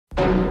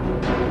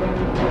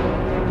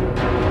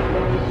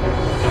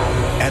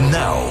And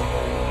now,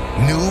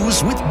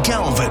 news with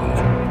Galvin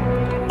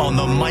on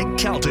the Mike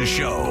Calta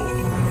Show.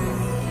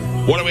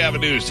 What do we have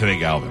in news today,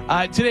 Galvin?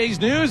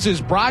 Today's news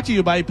is brought to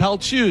you by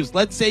Pelt Shoes.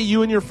 Let's say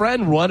you and your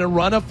friend want to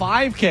run a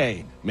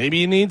 5K. Maybe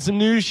you need some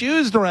new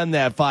shoes to run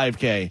that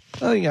 5K.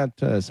 Well, you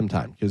got some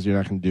time because you're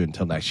not going to do it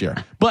until next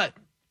year. But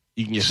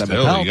you can get them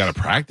at Pelt. You got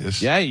to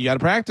practice. Yeah, you got to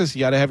practice.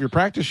 You got to have your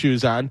practice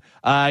shoes on.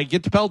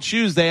 Get to Pelt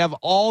Shoes. They have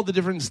all the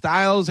different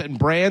styles and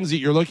brands that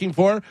you're looking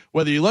for.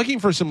 Whether you're looking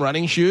for some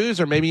running shoes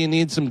or maybe you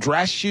need some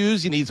dress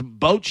shoes, you need some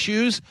boat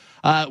shoes,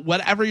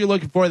 whatever you're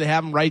looking for, they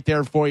have them right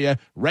there for you,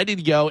 ready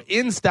to go,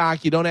 in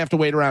stock. You don't have to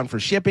wait around for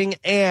shipping,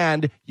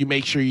 and you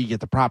make sure you get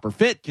the proper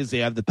fit because they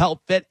have the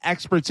Pelt Fit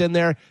experts in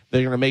there.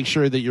 They're going to make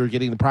sure that you're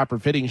getting the proper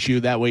fitting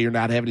shoe. That way you're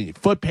not having any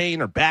foot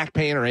pain or back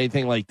pain or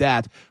anything like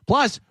that.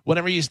 Plus,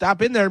 whenever you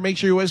stop in there, make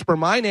sure you whisper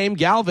my name,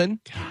 Galvin.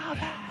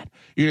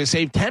 You're going to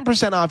save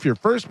 10% off your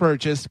first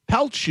purchase.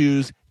 Pelt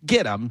Shoes,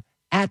 get them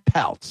at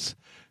Pelts.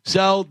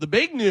 So the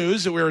big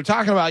news that we were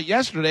talking about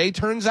yesterday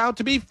turns out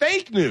to be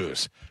fake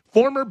news.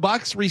 Former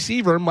Bucs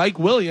receiver Mike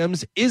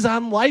Williams is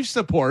on life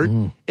support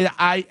in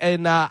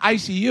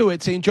ICU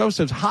at St.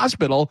 Joseph's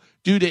Hospital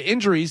due to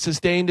injuries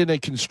sustained in a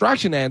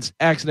construction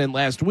accident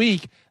last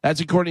week.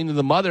 That's according to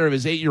the mother of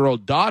his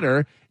 8-year-old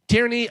daughter.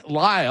 Tierney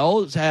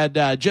Lyles had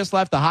just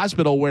left the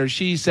hospital where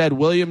she said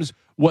Williams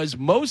was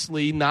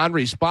mostly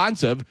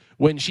non-responsive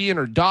when she and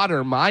her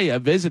daughter, Maya,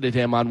 visited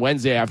him on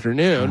Wednesday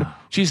afternoon.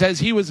 She says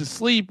he was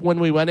asleep when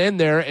we went in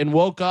there and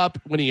woke up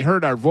when he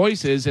heard our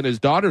voices and his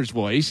daughter's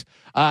voice.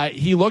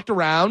 He looked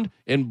around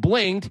and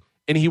blinked,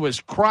 and he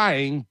was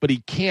crying, but he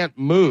can't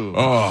move.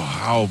 Oh,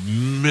 how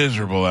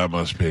miserable that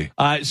must be.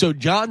 So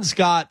John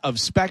Scott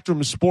of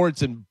Spectrum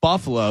Sports in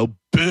Buffalo,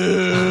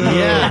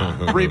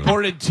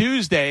 reported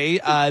Tuesday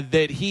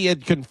that he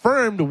had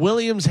confirmed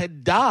Williams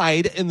had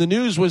died, and the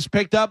news was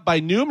picked up by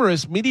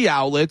numerous media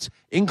outlets,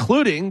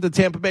 including the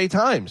Tampa Bay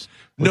Times.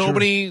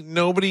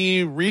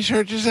 Nobody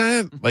researches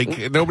that?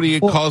 Like, nobody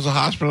calls the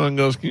hospital and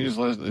goes, can you just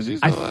listen? Is he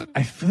still alive?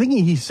 I think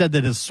he said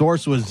that his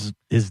source was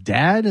his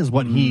dad, is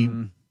what he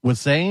was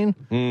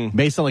saying,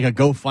 based on like a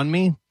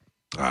GoFundMe.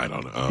 I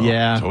don't know.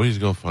 Yeah. It's always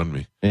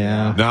GoFundMe.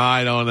 Yeah. No,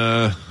 I don't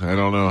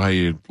know how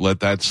you let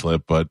that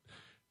slip, but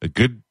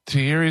good to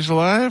hear he's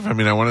alive. I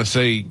mean, I want to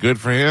say good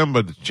for him,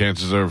 but the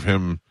chances of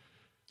him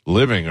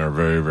living are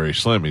very, very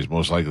slim. He's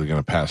most likely going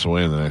to pass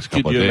away in the next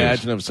couple of days. Could you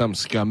imagine if some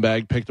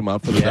scumbag picked him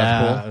up for the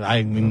death pool?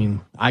 I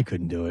mean, I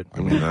couldn't do it. I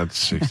mean, that's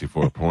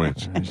 64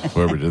 points.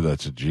 Whoever did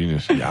that's a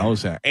genius.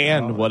 Yeah,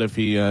 and what if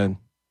he in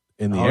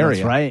the area?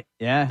 That's right.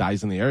 Yeah.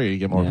 Dies in the area, you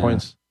get more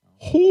points.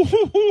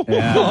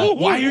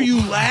 Why are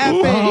you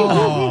laughing?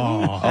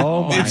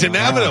 It's God.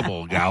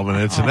 inevitable, Galvin.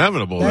 It's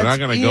inevitable. They're not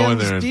going to go in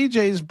there. That's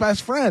DJ's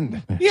best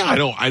friend.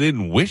 Yeah, I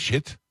didn't wish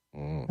it.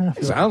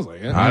 Sounds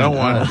like it. I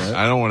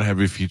don't want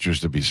heavy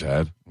features to be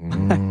sad.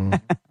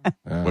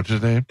 What's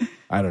his name?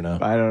 I don't know.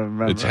 I don't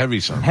remember. It's heavy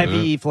something.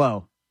 Heavy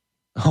flow.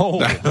 No,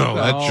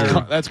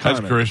 that's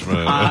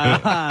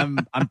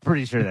charisma. I'm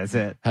pretty sure that's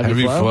it.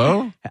 Heavy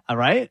flow? All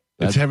right.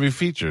 It's heavy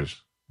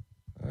features.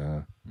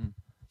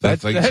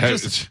 That's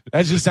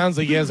that just sounds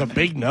like he has a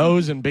big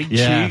nose and big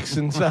cheeks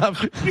and stuff.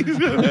 He's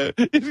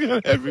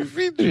got heavy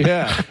features.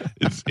 Yeah.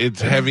 It's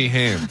heavy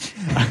hands.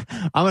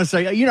 I'm going to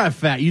say, you're not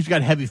fat. You just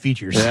got heavy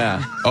features.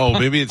 Yeah. Oh,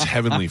 maybe it's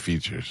heavenly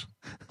features.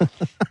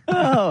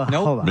 Oh,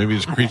 nope. Hold on. Maybe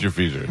it's creature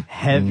feature.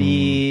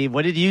 Heavy.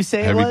 What did you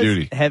say? Heavy it was?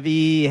 duty.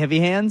 Heavy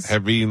hands.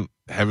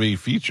 Heavy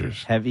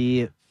features.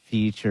 Heavy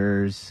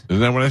features.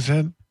 Isn't that what I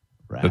said?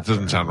 Rapper. That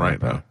doesn't sound right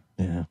though.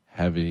 Yeah.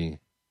 Heavy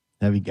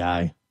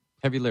guy.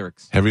 Heavy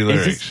lyrics. Heavy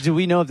lyrics. Do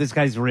we know if this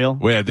guy's real?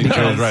 Wait, I think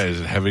Joe's right.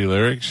 Is it heavy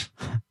lyrics?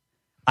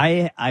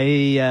 I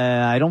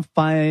don't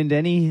find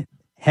any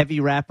heavy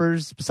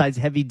rappers besides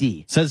Heavy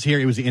D. Says here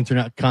he was the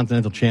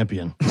Intercontinental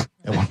Champion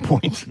at one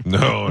point.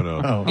 No.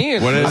 Oh.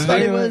 Ian, What is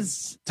But it? it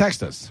was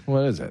text us.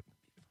 What is it?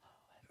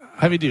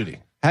 Heavy duty.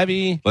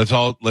 Heavy.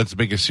 Let's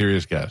make a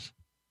serious guess.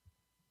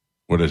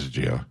 What is it,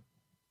 Gio?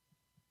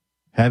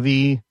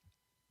 Heavy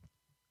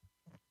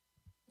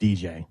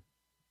DJ.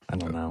 I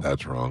don't know.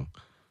 That's wrong.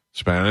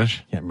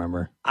 Spanish? Can't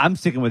remember. I'm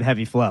sticking with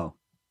Heavy Flow.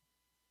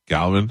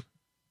 Galvin?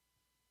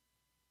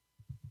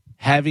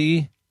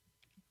 Heavy.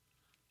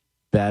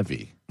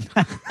 Bevy.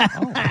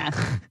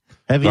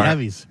 Heavy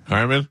heavies.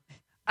 Carmen?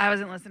 I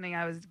wasn't listening.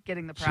 I was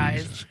getting the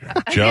prize. Jesus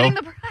Christ. I'm Joe? getting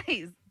the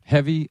prize.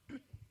 Heavy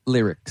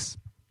lyrics.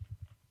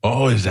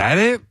 Oh, is that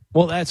it?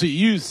 Well, that's what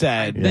you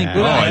said. Yeah.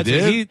 Oh, I That's what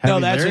did? that's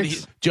what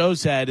lyrics? Joe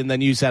said, and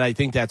then you said, I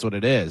think that's what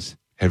it is.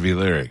 Heavy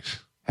lyrics.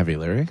 Heavy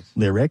lyrics?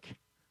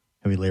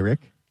 Heavy lyric.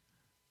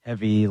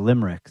 Heavy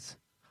limericks.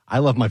 I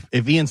love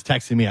if Ian's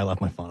texting me, I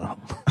left my phone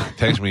home.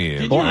 Text me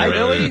in. Did you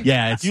really?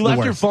 Yeah, it's You the left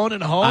worst. your phone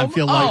at home? I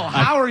feel like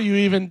how are you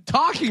even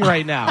talking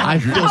right now? I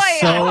feel Oh,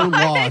 so yeah.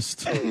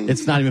 lost.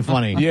 It's not even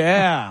funny.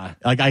 yeah.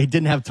 Like I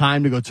didn't have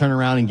time to go turn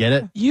around and get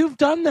it You've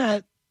done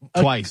that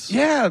twice.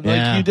 Yeah, like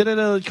Yeah. you did it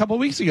a couple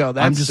weeks ago.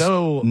 That's I'm just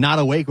so. not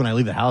awake when I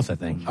leave the house. I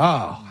think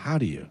Oh, how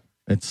do you?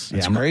 it's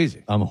That's I'm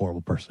crazy. I'm a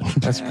horrible person.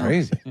 That's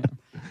crazy.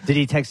 Did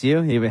he text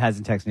you? He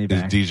hasn't texted me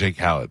Is back. DJ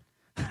Khaled.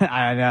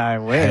 I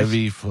wish.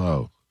 Heavy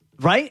flow.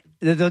 Right?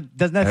 Doesn't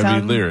that Heavy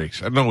sound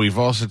lyrics. I know we've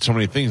all said so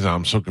many things now.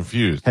 I'm so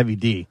confused. Heavy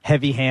D.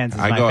 Heavy hands is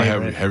I my go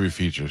favorite. heavy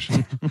features.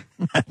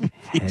 Heavy.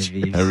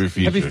 Heavy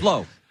features. Heavy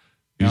flow.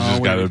 He's No,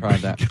 just we got a haven't tried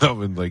big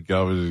that.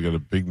 Galvin has got a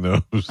big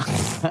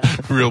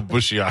nose, real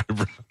bushy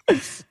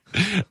eyebrows,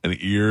 and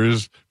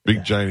ears,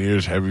 big giant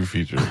ears, heavy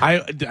features.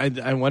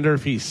 I wonder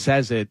if he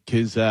says it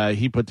because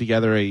he put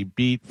together a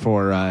beat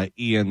for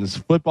Ian's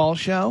football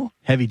show,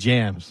 Heavy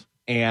jams.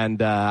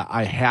 and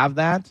I have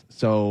that.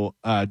 So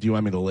do you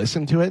want me to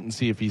listen to it and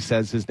see if he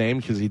says his name?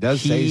 Because he does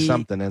say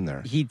something in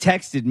there. He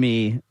texted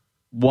me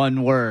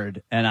one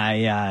word, and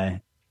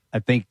I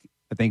think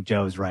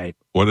Joe's right.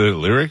 What are the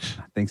lyrics?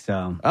 I think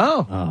so.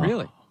 Oh,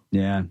 Really?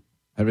 Yeah.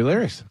 heavy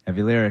lyrics.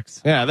 Heavy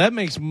lyrics. Yeah, that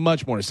makes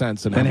much more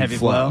sense than Than heavy Heavy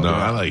flow. Flow? No,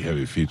 I like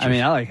heavy features. I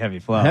mean, I like heavy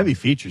flow. Heavy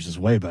features is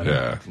way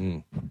better. yeah.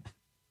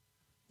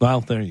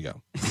 Well, there you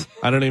go.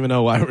 I don't even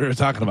know why we were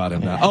talking about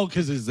him now. Oh,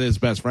 because he's his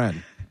best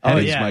friend. Oh,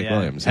 He's yeah, Mike yeah.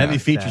 Williams. Heavy yeah.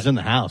 features in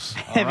the house.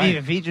 Heavy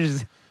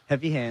features.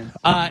 Heavy hands.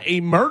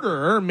 A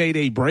murderer made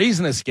a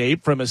brazen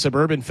escape from a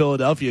suburban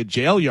Philadelphia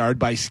jail yard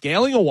by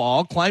scaling a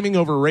wall, climbing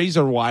over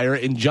razor wire,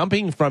 and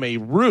jumping from a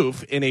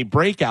roof in a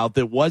breakout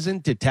that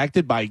wasn't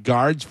detected by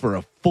guards for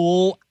a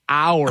full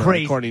hour,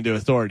 Crazy. according to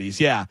authorities.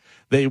 Yeah,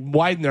 they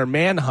widened their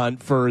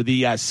manhunt for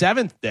the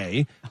seventh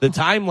day. The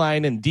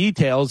timeline and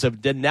details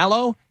of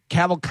Danilo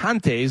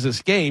Cavalcante's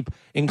escape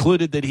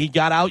included that he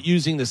got out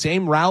using the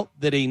same route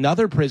that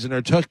another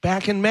prisoner took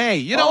back in May.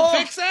 You don't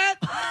fix that?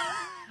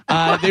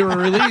 They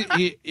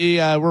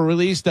were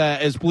released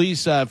as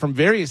police from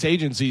various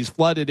agencies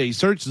flooded a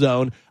search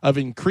zone of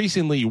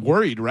increasingly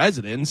worried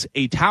residents.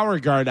 A tower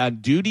guard on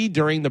duty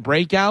during the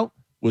breakout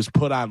was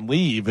put on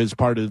leave as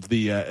part of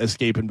the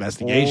escape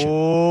investigation.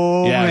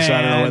 Oh, yeah, so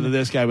I don't know man. whether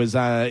this guy was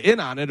in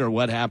on it or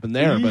what happened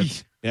there,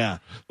 but yeah.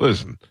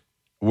 Listen,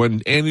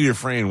 when Andy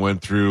Dufresne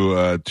went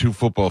through 2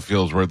 football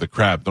fields worth of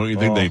crap, don't you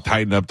think they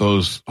tightened up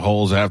those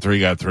holes after he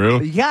got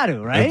through? You got to,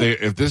 right?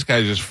 If this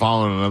guy's just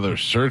following another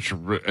search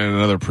and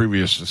another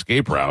previous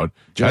escape route,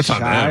 Just that's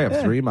on shy them.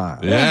 of 3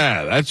 miles.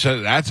 Yeah, that's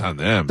on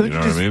them. Don't You know you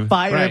what just I mean?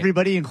 fire Right.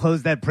 everybody and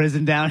close that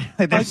prison down?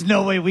 Like, there's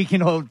no way we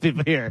can hold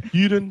people here.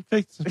 You didn't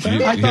fix the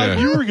fence. I thought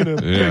you were going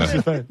to Yeah.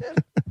 the fence.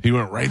 He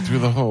went right through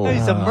the hole.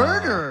 He's a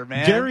murderer,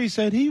 man. Jerry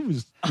said he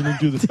was going to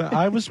do the fence.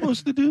 I was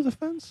supposed to do the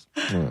fence.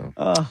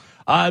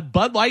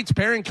 Bud Light's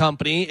parent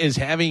company is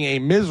having a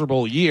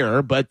miserable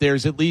year, but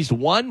there's at least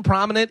one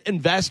prominent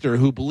investor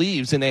who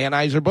believes in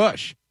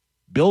Anheuser-Busch.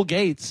 Bill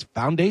Gates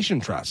Foundation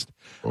Trust.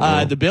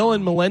 The Bill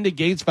and Melinda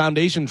Gates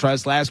Foundation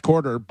Trust last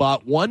quarter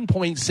bought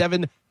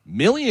 1.7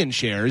 million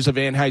shares of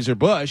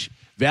Anheuser-Busch,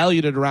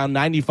 valued at around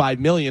 $95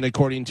 million,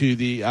 according to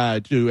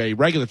to a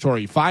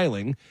regulatory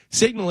filing,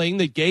 signaling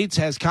that Gates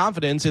has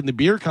confidence in the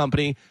beer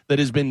company that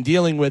has been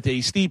dealing with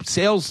a steep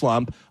sales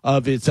slump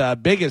of its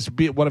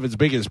one of its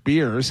biggest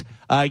beers.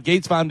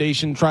 Gates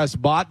Foundation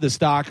Trust bought the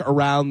stock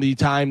around the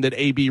time that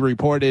AB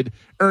reported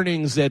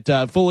earnings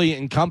that fully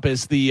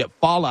encompass the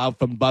fallout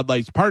from Bud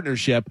Light's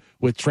partnership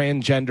with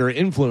transgender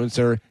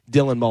influencer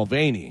Dylan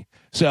Mulvaney.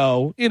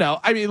 So,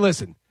 I mean,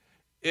 listen,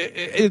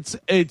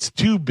 it's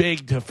too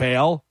big to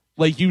fail.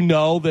 Like,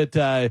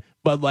 that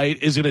Bud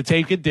Light is going to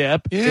take a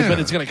dip, Yeah. but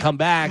it's going to come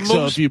back.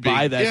 So if you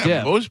buy that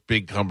dip, most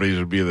big companies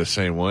would be the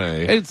same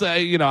way. it's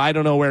I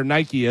don't know where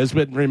Nike is,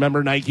 but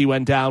remember Nike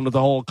went down with the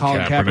whole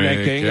Colin Kaepernick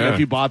Kaepernick, thing. And yeah. if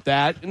you bought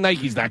that,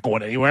 Nike's not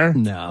going anywhere.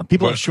 No,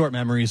 people But- have short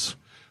memories.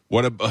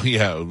 What about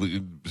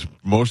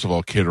most of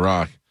all Kid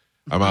Rock?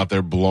 I'm out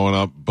there blowing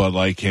up Bud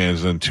Light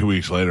cans, and 2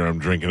 weeks later, I'm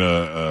drinking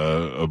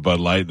a Bud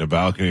Light in the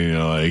balcony.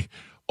 Like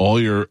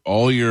all your.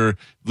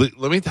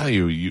 Let me tell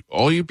you,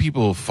 all you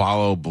people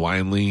follow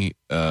blindly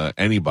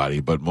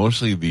anybody, but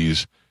mostly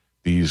these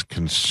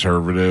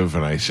conservative,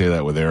 and I say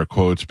that with air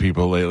quotes,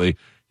 people lately.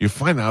 You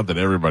find out that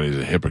everybody's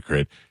a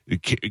hypocrite.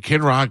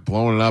 Kid Rock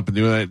blowing it up and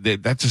doing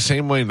that. That's the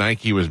same way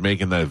Nike was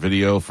making that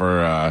video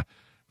for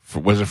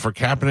was it for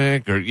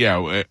Kaepernick or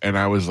yeah? And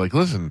I was like,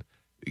 listen,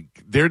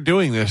 they're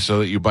doing this so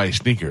that you buy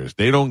sneakers.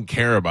 They don't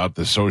care about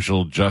the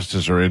social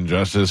justice or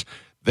injustice.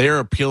 They're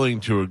appealing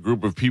to a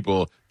group of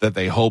people that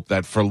they hope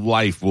that for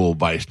life will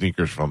buy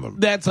sneakers from them.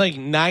 That's like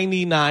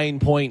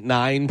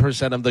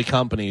 99.9% of the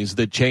companies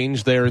that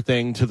change their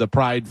thing to the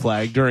pride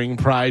flag during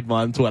Pride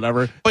Month,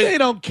 whatever. But they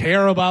don't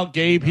care about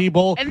gay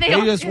people. And they they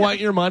don't- just want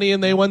your money,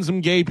 and they want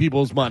some gay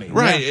people's money.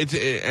 Right. It's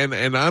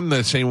and I'm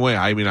the same way.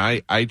 I mean,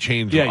 I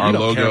changed Yeah, our you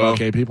don't logo. care about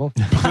gay people.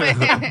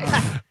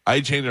 I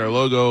changed our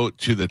logo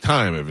to the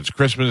time. If it's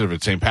Christmas, if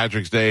it's St.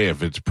 Patrick's Day,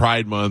 if it's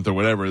Pride Month or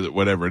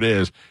whatever it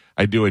is,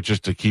 I do it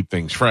just to keep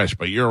things fresh.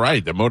 But you're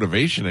right. The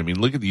motivation. I mean,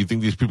 look do you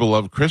think these people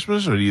love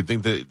Christmas, or do you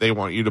think that they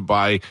want you to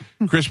buy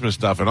Christmas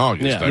stuff in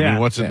August? Yeah. I mean, Yeah.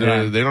 what's it?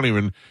 Yeah. They don't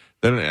even.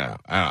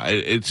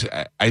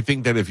 I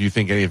think that if you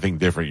think anything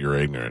different, you're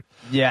ignorant.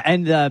 Yeah,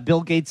 and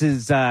Bill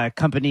Gates'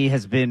 company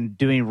has been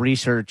doing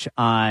research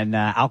on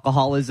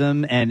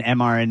alcoholism and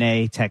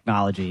mRNA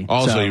technology.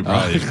 Also, So-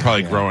 he's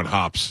probably growing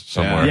hops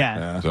somewhere.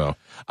 Yeah. So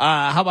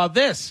How about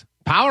this?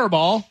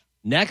 Powerball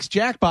Next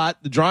jackpot,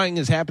 the drawing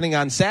is happening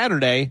on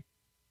Saturday.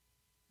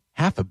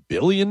 $500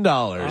 million,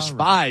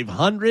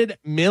 $500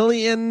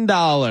 million.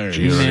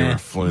 Geez, I don't even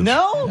flinch.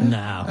 No,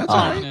 No. That's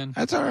all right.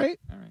 That's all right.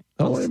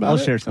 Don't worry about I'll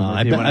it. share some.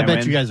 I with you when bet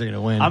win. you guys are going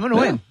to win. I'm going to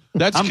win.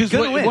 That's I'm because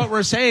gonna win. what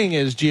we're saying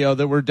is, Gio,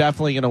 that we're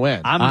definitely going to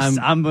win.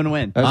 I'm going to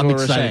win. That's I'm what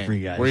we're excited saying. for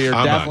you guys. We're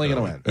I'm definitely not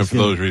going to gonna win. And for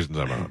those reasons,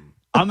 I'm out.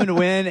 I'm going to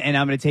win, and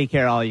I'm going to take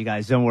care of all you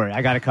guys. Don't worry,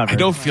 I got it covered. I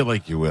don't feel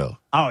like you will.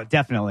 Oh,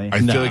 definitely. I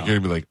feel like you're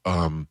gonna be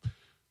like,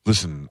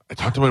 listen, I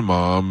talked to my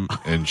mom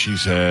and she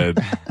said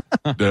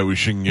that we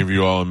shouldn't give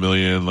you all $1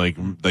 million. Like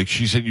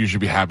she said, you should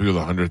be happy with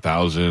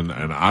 100,000.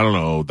 And I don't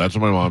know. That's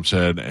what my mom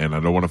said. And I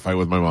don't want to fight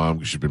with my mom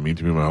because she's been mean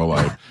to me my whole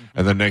life.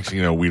 And then next thing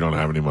you know, we don't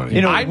have any money. You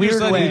know, I'm weird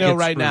just letting way you it know gets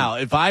right screwed. now,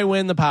 if I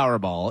win the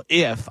Powerball,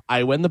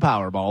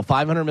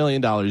 $500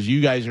 million,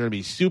 you guys are going to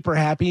be super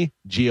happy.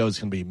 Gio's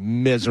going to be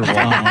miserable.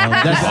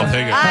 I'll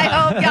take it. I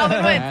hope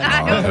Galvin wins.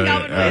 I hope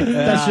Galvin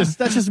wins.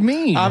 That's just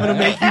mean. I'm going to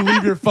make you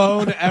leave your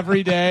phone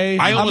every day.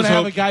 I I'm going almost to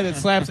have hope- a guy that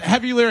slaps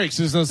heavy lyrics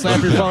who's going to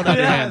slap your phone out of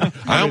your hand.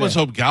 I almost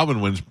hope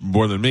Galvin wins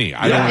more than me.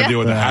 I don't want to deal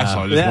with the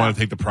hassle. I just Yeah. want to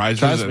take the prizes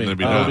Trust and me. then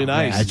be That'll done. be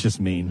nice. That's just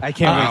mean. I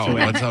can't wait Wow, to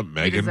win. what's up, You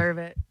Megan? deserve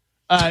it.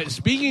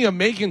 Speaking of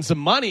making some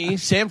money,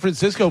 San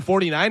Francisco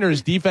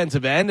 49ers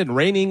defensive end and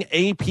reigning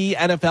AP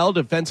NFL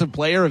Defensive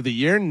Player of the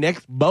Year,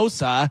 Nick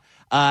Bosa,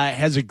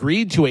 has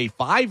agreed to a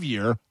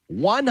 5-year,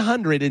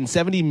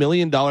 $170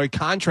 million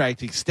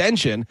contract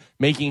extension,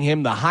 making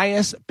him the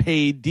highest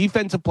paid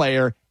defensive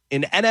player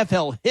in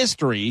NFL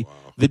history. Wow.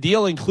 The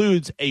deal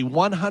includes a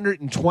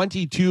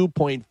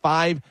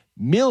 $122.5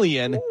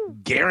 million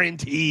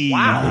guarantee. Good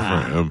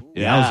for him.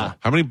 Yeah.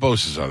 How many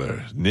bosses are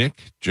there?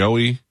 Nick,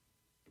 Joey.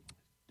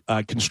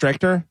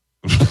 Constrictor.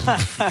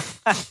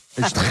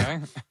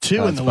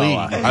 Two in the league.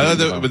 I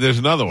thought but there's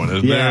another one,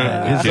 isn't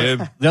Yeah. there?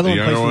 Kid, The other one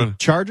younger plays for one.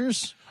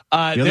 Chargers. They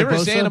other were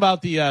Bosa? saying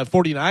about the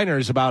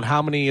 49ers about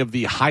how many of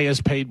the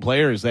highest paid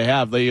players they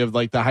have. They have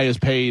like the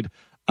highest paid.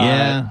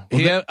 Yeah.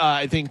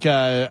 I think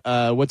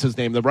what's his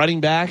name? The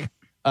running back.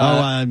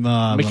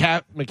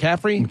 McCaffrey.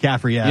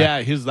 McCaffrey. Yeah.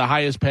 Yeah, he's the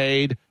highest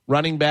paid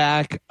running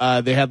back.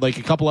 They had like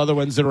a couple other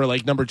ones that were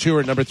like number 2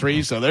 or number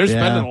 3. So they're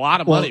spending a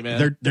lot of money,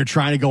 man. They're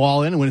trying to go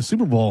all in and win a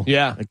Super Bowl.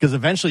 Yeah. Because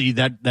eventually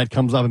that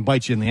comes up and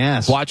bites you in the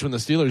ass. Watch when the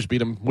Steelers beat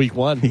them week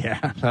 1.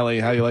 Yeah. How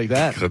you like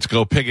that? Let's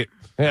go pick it.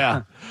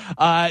 Yeah.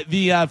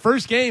 The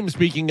first game,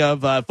 speaking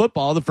of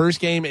football, the first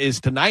game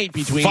is tonight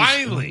between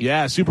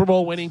Finally! Super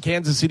Bowl winning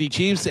Kansas City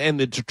Chiefs and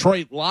the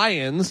Detroit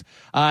Lions.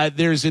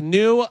 There's a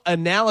new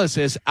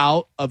analysis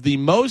out of the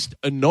most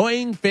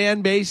annoying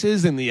fan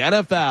bases in the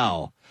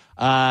NFL.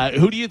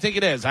 Who do you think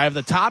it is? I have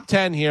the top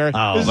 10 here.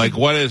 This is-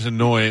 What is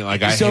annoying?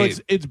 Like I so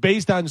hate. it's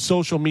based on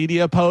social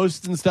media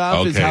posts and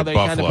stuff. Is Okay, how they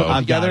kind of Buffalo. put it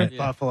I've together.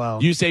 Buffalo.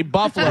 You say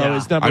Buffalo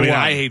is number I mean, one.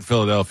 I hate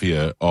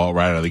Philadelphia all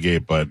right out of the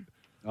gate, but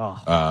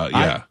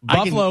yeah,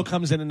 Buffalo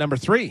comes in at number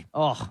 3.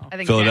 Oh, I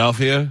think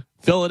Philadelphia.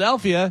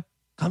 Philadelphia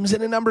comes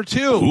in at number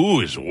 2.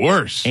 Who is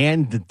worse?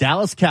 And the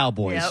Dallas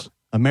Cowboys, Yep.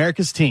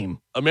 America's team.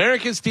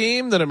 America's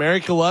team that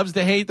America loves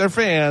to hate their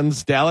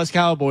fans, Dallas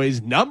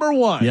Cowboys, number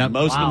 1, Yep.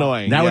 most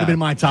annoying. That would Yeah. have been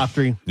my top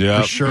 3.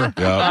 Yeah, For sure.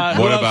 Yeah.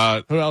 Who What else-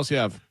 about? who else you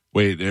have?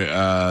 Wait,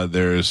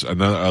 there's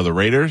another. The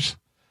Raiders,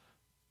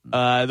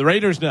 The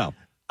Raiders, no.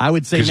 I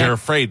would say because they're that,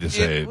 afraid to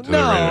say it to the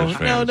No, Raiders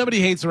fans. no,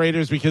 nobody hates the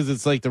Raiders because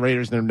it's like the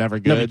Raiders, they're never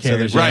good. Nobody So cares.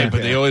 there's Right,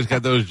 but they always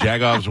got those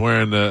jagoffs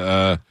wearing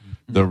the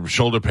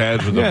shoulder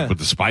pads with Yeah.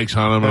 the spikes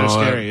on them. They're and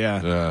all scary,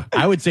 that. yeah.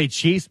 I would say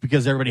Chiefs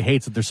because everybody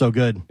hates that they're so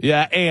good.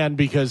 Yeah, and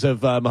because of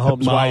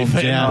Mahomes' wife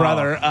and yeah.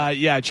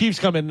 brother. Chiefs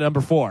come in at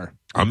number 4.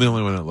 I'm the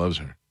only one that loves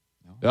her.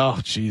 Oh,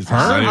 Jesus.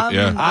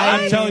 Yeah.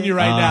 I'm telling you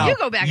right now. You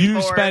go back and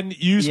forth. spend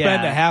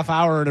Yeah. a half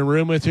hour in a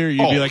room with her, you'd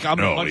be Oh, like, I'm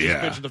no, gonna punch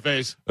yeah. this bitch in the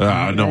face. No, you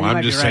I'm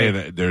might just be saying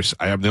right. that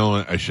I'm the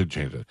only. I should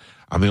change it.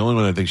 I'm the only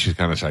one that thinks she's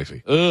kind of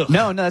sexy. Ugh.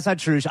 no, that's not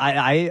true.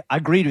 I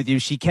agreed with you.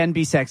 She can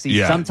be sexy.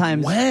 Yeah.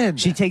 Sometimes When?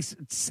 she takes.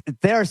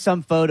 There are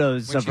some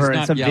photos When of she's her in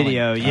not some yelling.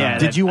 video. Yeah.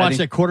 Did you I watch think-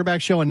 that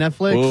quarterback show on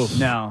Netflix? Oof.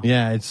 No.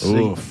 Yeah, it's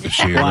Oof. Is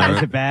she in Why that?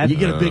 is it bad? you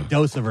get a big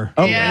dose of her.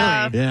 Oh,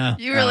 Yeah. really? Yeah.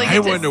 You really I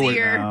get to wonder see what-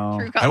 your No.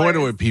 true I colors. wonder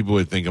what people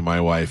would think of my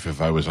wife if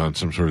I was on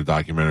some sort of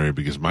documentary,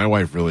 because my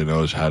wife really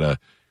knows how to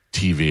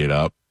TV it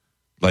up.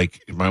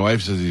 Like, my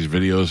wife says these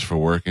videos for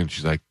work, and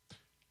she's like,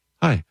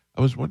 "Hi,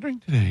 I was wondering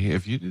today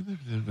if you did."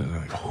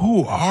 Like,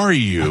 who are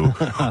you?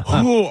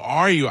 Who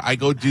are you? I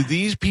go, do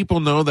these people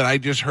know that I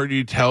just heard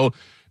you tell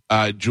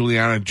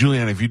Juliana,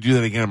 if you do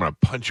that again, I'm going to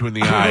punch you in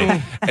the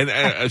eye.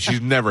 And she's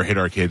never hit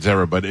our kids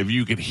ever, but if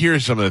you could hear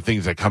some of the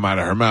things that come out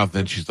of her mouth,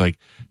 then she's like,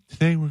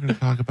 today we're going to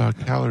talk about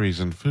calories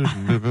and food.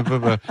 And, blah, blah, blah,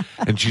 blah.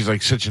 And she's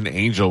like such an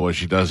angel when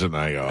she does it. And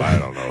I go, I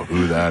don't know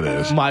who that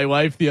is. My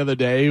wife the other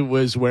day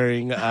was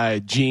wearing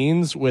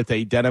jeans with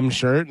a denim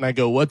shirt, and I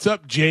go, "What's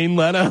up, Jane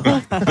Leno?"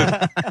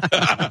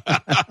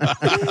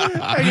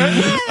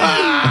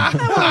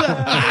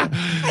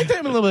 I think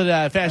I'm a little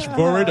bit fashion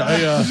forward.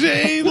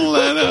 Jane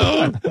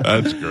Leno.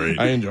 That's great.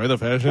 I enjoy the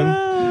fashion.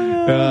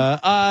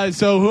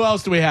 So who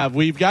else do we have?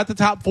 We've got the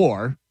top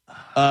 4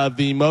 of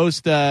the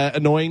most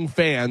annoying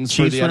fans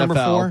Chiefs for the were NFL.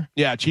 number 4?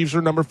 Yeah, Chiefs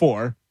are number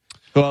 4.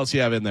 Who else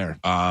you have in there?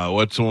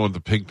 What's the one with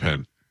the pig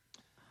pen?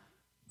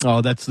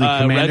 Oh, that's the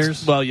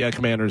Commanders. Well, yeah,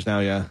 Commanders now,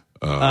 yeah.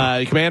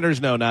 Commanders,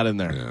 no, not in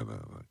there. Yeah,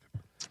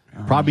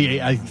 no.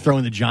 Probably I throw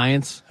in the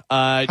Giants.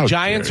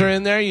 Giants dare are you.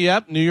 in there.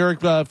 Yep. New York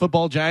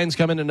football Giants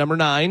come in at number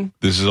 9.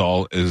 This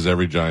is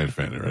every Giant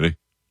fan. Ready?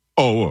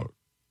 Oh,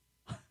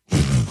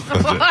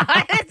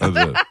 that's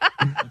it.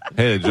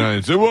 Hey, the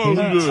Giants.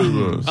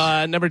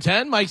 Whoa. Number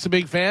 10, Mike's a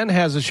big fan,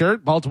 has a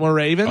shirt, Baltimore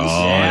Ravens. Oh,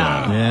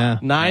 yeah. Yeah.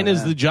 9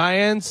 is the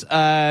Giants.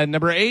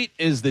 Number 8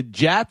 is the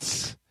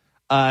Jets.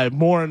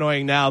 More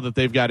annoying now that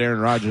they've got Aaron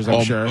Rodgers,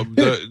 I'm sure.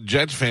 The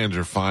Jets fans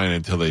are fine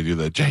until they do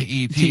the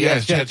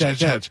Jets.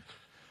 Jets.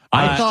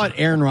 I thought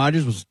Aaron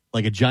Rodgers was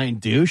like a giant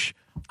douche.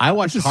 I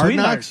watched He's a Hard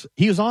sweetheart. Knocks.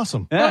 He was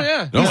awesome. Oh,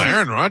 yeah. No,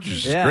 Aaron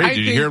Rodgers is Yeah. great. I Did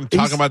you think hear him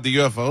talking about the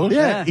UFOs?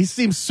 Yeah, he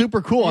seems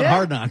super cool on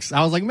Hard Knocks.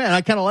 I was like, man,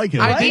 I kind of like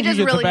him. I think he just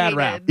gets really a bad hated.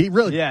 rap. he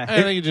really, Yeah.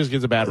 I think he just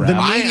gets a bad The rap.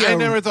 I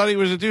never thought he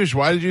was a douche.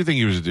 Why did you think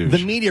he was a douche?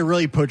 the media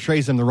really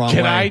portrays him the wrong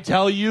Can way. I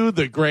tell you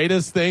the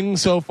greatest thing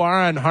so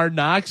far on Hard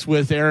Knocks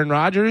with Aaron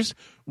Rodgers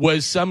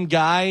was some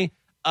guy,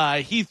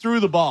 he threw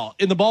the ball,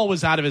 and the ball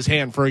was out of his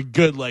hand for a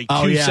good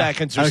 2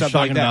 seconds I or was something like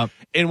talking that. about-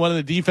 And one of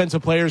the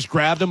defensive players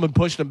grabbed him and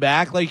pushed him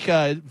back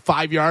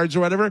 5 yards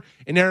or whatever.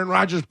 And Aaron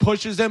Rodgers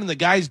pushes him, and the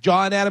guy's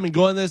jawing at him and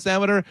going this, that,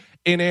 whatever.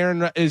 And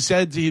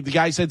the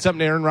guy said something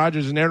to Aaron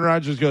Rodgers, and Aaron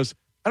Rodgers goes,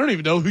 I don't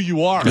even know who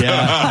you are.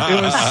 Yeah.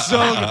 It was so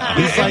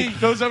good. He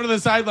goes over to the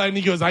sideline and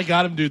he goes, I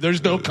got him, dude.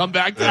 There's no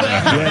comeback to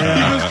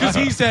that. Because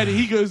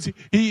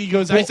he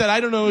goes, I said, I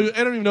don't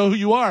even know who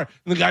you are.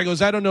 And the guy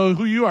goes, I don't know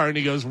who you are. And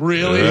he goes,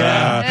 really?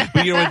 Yeah.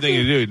 But you know what thing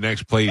you do?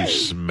 Next play, you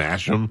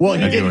smash him. Well,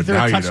 he And did you go, throw a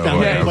now you know touchdown. who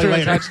I Yeah, am. he threw a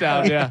later.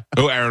 touchdown, yeah.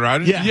 Oh, Aaron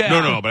Rodgers? Yeah.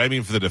 No, but I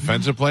mean for the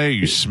defensive player,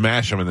 you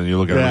smash him and then you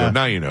look at him and Yeah. go,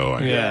 now you know who I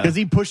am. Yeah. Because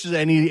he pushes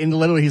it and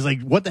literally he's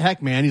like, what the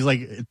heck, man? He's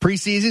like,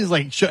 preseason, he's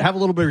like, have a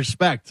little bit of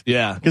respect.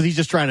 Yeah. Because he's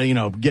just trying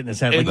to, get in his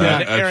head. And Like, then-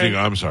 That- Aaron-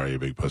 I'm sorry, you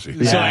big pussy.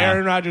 So Yeah.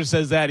 Aaron Rodgers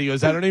says that. He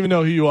goes, I don't even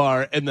know who you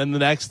are. And then the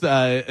next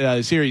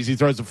series, he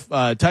throws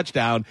a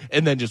touchdown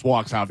and then just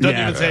walks off. Doesn't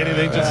Yeah. even say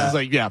anything. Just is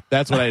like, yeah,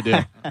 that's what I do.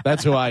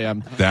 That's who I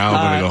am. Now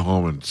I'm going to go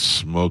home and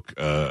smoke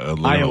a little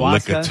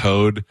lick Ayahuasca? of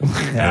toad,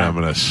 and I'm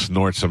going to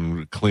snort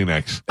some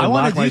Kleenex. I And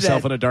wanna lock do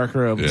myself that. in a dark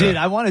room. Yeah. Dude,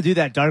 I want to do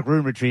that dark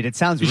room retreat. It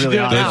sounds should really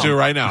do it awesome. now. Let's do it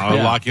right now. I'll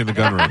Yeah. lock you in the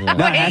gun room. No,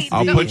 it has to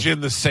I'll be- put you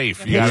in the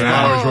safe. You got an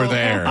hour's worth of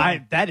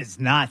air. That is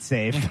not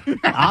safe.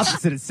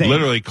 Opposite of safe.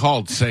 Literally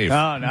called safe.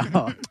 Oh,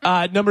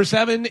 no. Number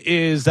 7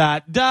 is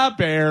the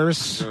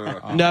Bears.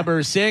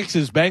 Number 6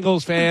 is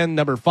Bengals fan.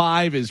 Number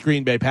 5 is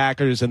Green Bay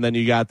Packers. And then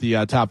you got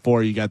the top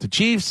 4. You got the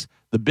Chiefs,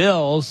 the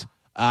Bills.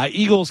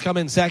 Eagles come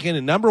in second.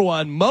 And number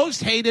 1,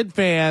 most hated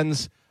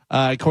fans,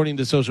 according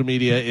to social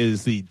media,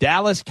 is the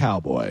Dallas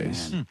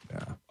Cowboys. Yeah.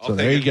 So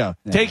there you go.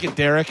 Take it,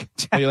 Derek.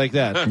 How do you like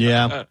that?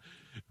 yeah.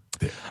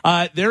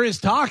 There is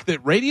talk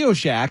that Radio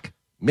Shack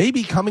may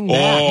be coming back.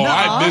 Oh,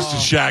 I missed a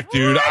Shack,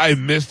 dude. I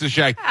missed a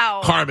Shack.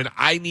 Ow. Carmen,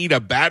 I need a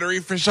battery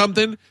for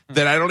something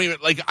that I don't even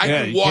I Yeah, can you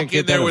can't walk get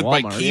in there that with at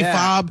my Walmart. key Yeah.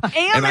 fob.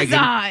 And I can,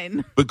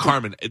 Amazon. but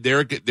Carmen, there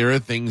are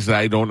things that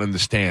I don't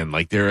understand.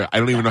 I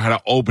don't even know how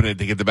to open it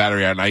to get the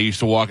battery out. And I used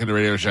to walk into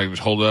Radio Shack and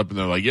just hold it up, and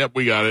they're like, "Yep,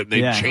 we got it." And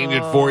they Yeah. change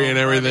it for you and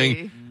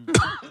everything.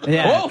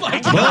 Yeah. Oh my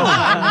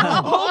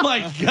god! Oh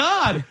my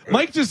god!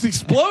 Mike just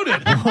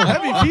exploded.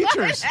 Heavy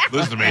features.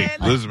 Listen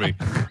to me.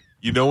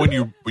 You know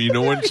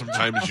when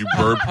sometimes you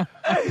burp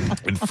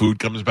and food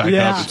comes back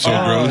Yeah. up. It's so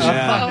Oh, gross.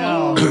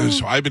 yeah.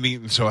 So I've been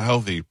eating so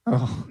healthy.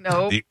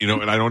 Nope.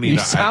 And I don't eat. You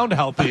sound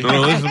healthy.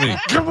 No, listen to me.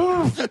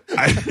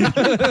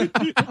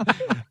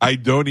 I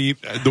don't eat.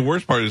 The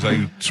worst part is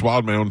I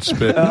swallowed my own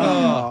spit.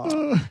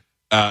 Well,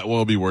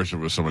 it'll be worse if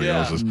it was somebody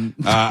else's.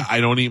 I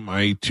don't eat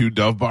my 2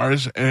 Dove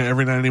bars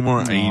every night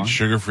anymore. I eat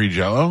sugar-free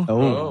Jello.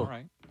 Oh.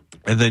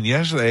 And then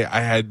yesterday I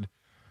had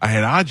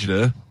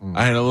Ajita.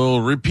 I had a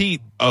little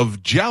repeat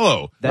of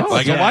Jello. That's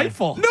like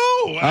delightful.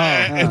 No,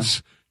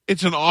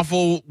 it's an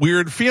awful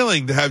weird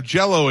feeling to have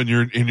Jello in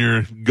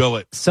your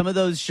gullet. Some of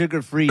those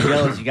sugar-free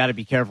jellos, you got to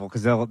be careful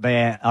because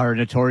they are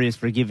notorious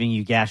for giving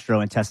you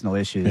gastrointestinal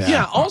issues.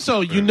 Yeah. Also,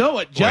 you know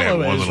what Jello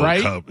Boy, I had one is, little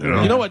right? cup, you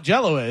know? You know what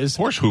Jello is?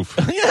 Horse hoof.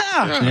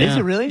 Yeah. Is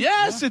it really?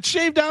 Yes, it's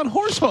shaved down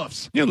horse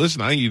hoofs. Yeah,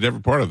 listen, I eat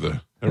every part of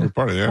that.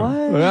 What?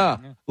 Yeah.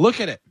 Look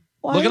at it.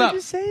 Why Look it would up. you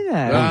say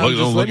that? I'm Don't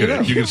just look at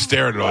letting it. you You can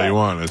stare at it all you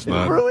want. It's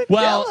not. Ruined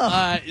Well,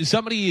 Jell-O.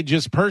 somebody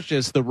just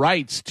purchased the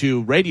rights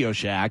to Radio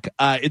Shack.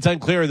 It's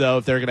unclear, though,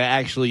 if they're going to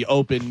actually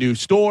open new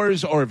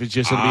stores or if it's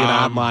just going to be an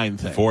online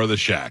thing. For the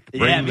Shack. Yeah,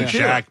 Bring me the too.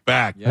 Shack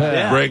back.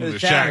 Yeah. Bring The the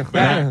Shack Shack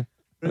back.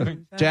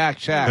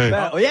 Shack.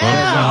 Hey. Oh,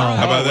 yeah.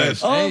 How about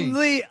this?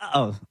 Only.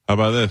 Oh. How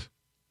about this?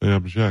 Hey,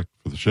 I'm Shack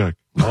for the Shack.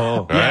 Oh. All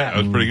right? That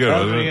was pretty good,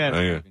 That was wasn't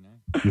pretty it?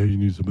 good. Yeah, you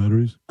need some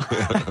batteries?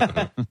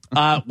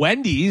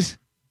 Wendy's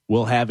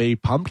will have a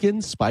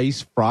pumpkin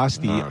spice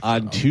frosty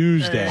on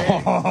Tuesday.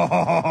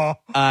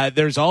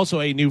 There's also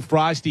a new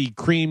frosty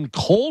cream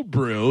cold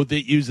brew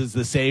that uses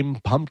the same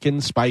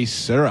pumpkin spice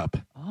syrup.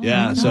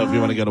 Yeah, so if you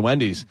want to go to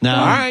Wendy's. No.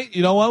 All right,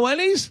 you know what,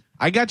 Wendy's?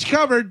 I got you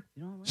covered.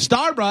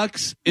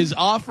 Starbucks is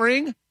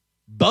offering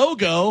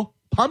BOGO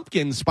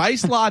pumpkin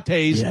spice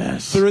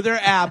lattes through their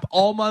app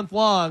all month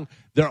long.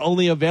 They're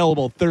only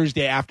available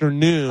Thursday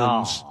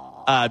afternoons.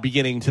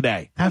 Beginning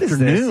today.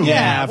 Afternoon.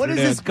 Yeah, what is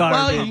this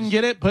garbage? Well, you can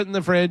get it, put in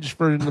the fridge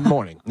for in the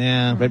morning.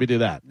 Yeah. Maybe do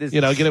that. This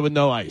Get is- it with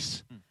no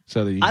ice.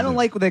 So that you I can don't do it.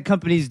 like when the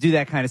companies do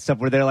that kind of stuff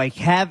where they're like,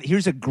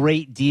 here's a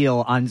great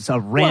deal on a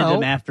random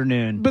Well,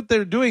 afternoon. But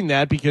they're doing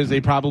that because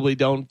they probably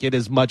don't get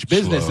as much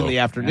business Slow. in the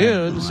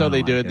afternoon, so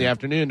they do it in the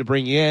afternoon to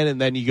bring you in,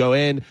 and then you go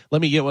in.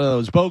 Let me get one of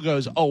those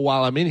BOGOs. Oh,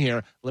 while I'm in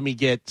here, let me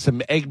get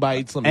some egg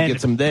bites. Let me And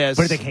get some this.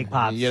 birthday cake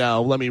pops.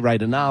 Let me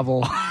write a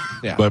novel.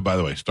 Yeah. But by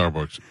the way,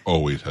 Starbucks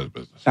always has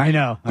business. I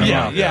know.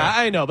 Yeah,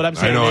 I know, but I'm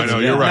saying I it's know,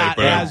 you're right, not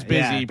but as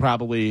busy, Yeah.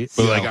 probably.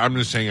 But you like, know, I'm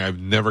just saying, I've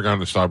never gone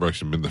to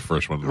Starbucks and been the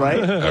first one Right?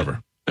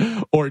 ever.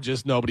 or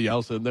just nobody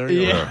else in there.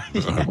 Yeah.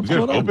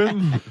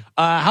 Open.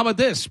 How about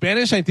this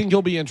Spanish? I think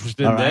you'll be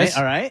interested All in right. this.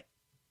 All right.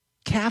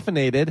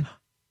 Caffeinated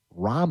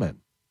ramen.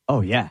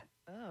 Oh, yeah.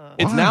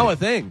 It's now a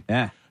thing.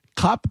 Yeah.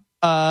 Cup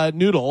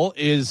noodle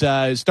is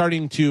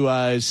starting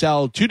to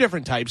sell two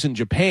different types in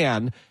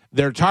Japan.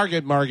 Their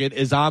target market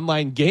is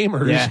online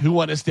gamers Yeah. who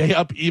want to stay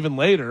up even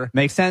later.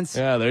 Makes sense.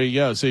 Yeah, there you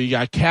go. So you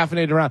got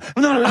caffeinated around.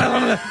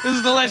 This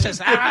is delicious.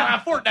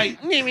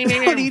 Fortnite.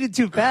 Don't eat it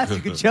too fast. You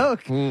could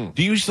choke. Do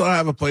you still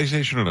have a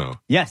PlayStation or no?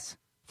 Yes.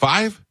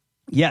 5?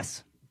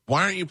 Yes.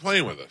 Why aren't you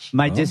playing with us?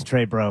 My disc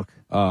tray broke.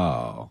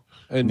 Oh,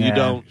 and you Yeah.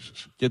 don't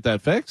get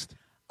that fixed?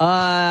 You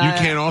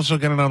can't also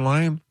get it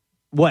online?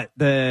 What,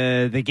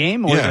 the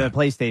game or Yeah. the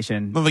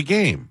PlayStation? No, the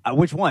game.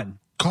 Which one?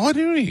 Call of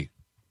Duty.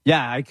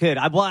 Yeah, I could.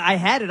 I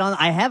have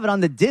it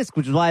on the disc,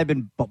 which is why I've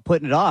been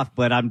putting it off.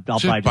 But I'll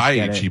Just probably buy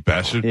just it, get you cheap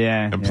bastard.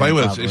 Yeah, And yeah, play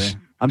with probably. us.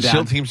 I'm SEAL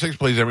down. Team 6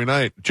 plays every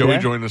night. Joey Yeah?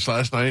 joined us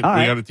last night. All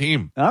We right. got a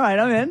team. All right,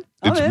 I'm in.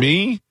 It's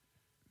me,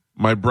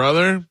 my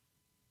brother,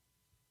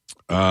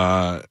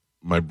 my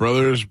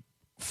brother's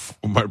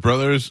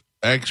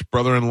ex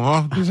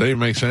brother-in-law. Does that even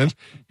make sense?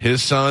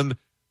 His son,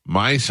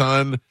 my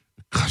son,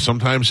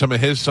 sometimes some of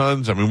his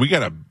sons. I mean, we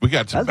got some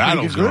That's a pretty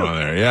battles good going group. on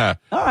there. Yeah.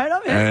 All right,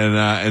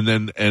 I'm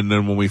in. And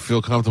then when we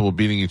feel comfortable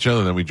beating each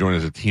other, then we join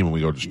as a team and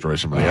we go destroy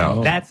somebody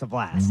else. That's a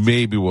blast.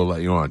 Maybe we'll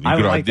let you on. You I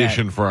could would like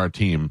audition for our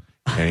team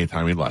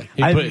anytime you'd like.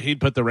 He'd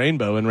put the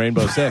rainbow in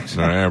Rainbow Six.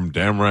 I am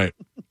damn right.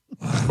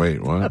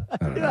 Wait, what?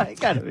 I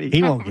gotta be.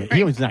 He won't get.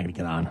 He's not going to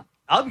get on.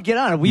 I'll get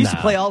on it. We used to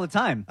Nah. play all the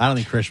time. I don't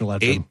think Chris will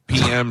let 8 him.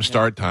 p.m.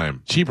 start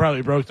time. She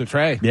probably broke the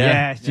tray.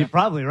 Yeah, you're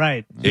probably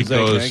right. It He's like,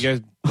 goes. I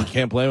guess you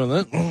can't play with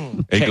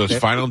it. It goes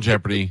Final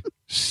Jeopardy,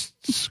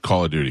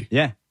 Call of Duty.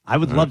 Yeah, I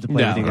would love to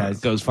play with you guys.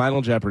 It goes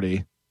Final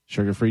Jeopardy,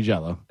 sugar-free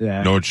Jello.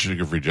 Yeah. No, it's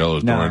sugar-free Jello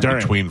is No. During.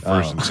 between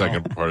first and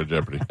second part of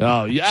Jeopardy.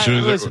 Oh yeah. As soon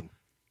as Listen,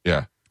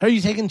 Yeah, are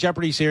you taking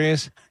Jeopardy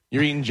serious?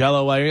 You're eating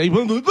Jello while you're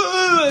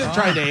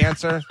trying to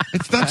answer.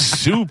 it's not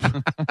soup.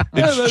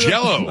 It's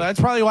Jello. That's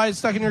probably why it's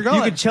stuck in your gullet.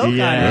 You could choke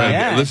Yeah. on it.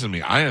 Yeah. Listen to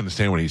me. I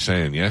understand what he's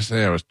saying.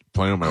 Yesterday, I was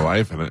playing with my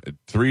wife, and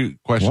 3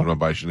 questions went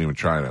by. I shouldn't even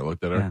try it. I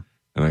looked at her, Yeah.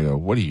 and I go,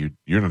 "What are you?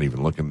 You're not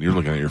even looking. You're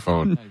looking at your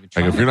phone.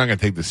 Like, if you're not going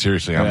to take this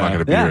seriously, I'm not going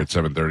to be Yeah. here at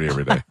 7:30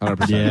 every day."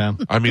 100%.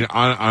 Yeah. I mean,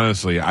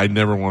 honestly, I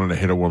never wanted to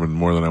hit a woman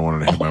more than I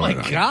wanted to hit my wife.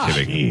 I'm gosh.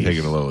 kidding.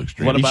 Taking it a little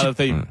extreme. What about if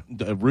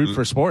they root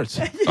for sports?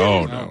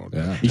 Oh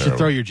no! You should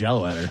throw your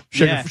Jello at her.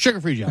 Yeah.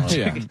 Sugar-free Jello.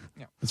 Yeah,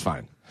 it's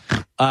fine.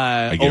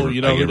 I give her,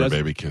 you know I who give her doesn't?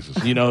 baby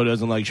kisses. You know who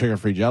doesn't like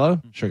sugar-free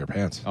Jello? Sugar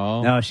pants.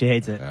 Oh. No, she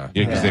hates it. Yeah,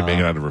 because they make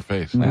it out of her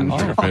face.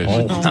 Sugar face.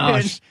 Oh,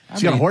 she's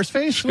got a horse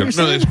face? What are you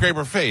No, they saying? scrape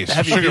her face.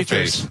 Heavy Sugar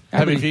features. face.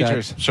 Heavy I would eat that.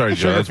 features. Sorry, Joe.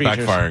 Sugar That's features.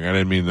 backfiring. I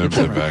didn't mean the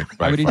backfire.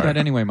 I would eat that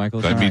anyway, Michael.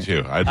 It's all Me right.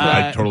 too.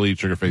 I'd totally eat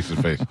Sugar Face's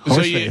face.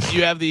 So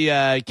you have the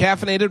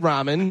caffeinated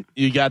ramen,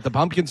 you got the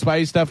pumpkin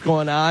spice stuff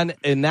going on,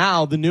 and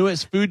now the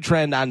newest food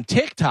trend on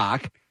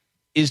TikTok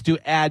is to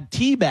add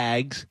tea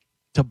bags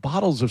to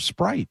bottles of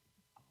Sprite.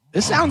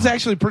 This sounds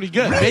actually pretty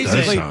good.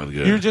 Basically, sound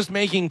good. you're just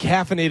making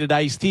caffeinated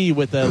iced tea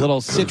with a little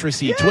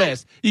citrusy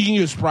twist. You can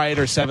use Sprite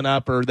or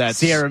 7-Up or that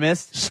Sierra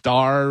Mist.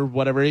 Star,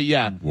 whatever.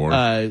 Yeah,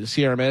 Warm.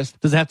 Sierra Mist.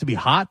 Does it have to be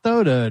hot,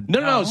 though, to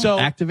No. So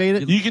activate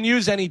it? you can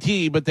use any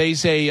tea, but they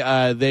say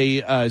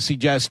they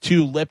suggest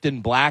 2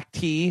 Lipton black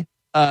tea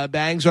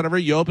bags, whatever.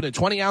 You open a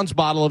 20-ounce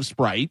bottle of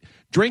Sprite,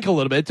 drink a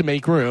little bit to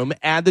make room,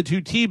 add the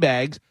 2 tea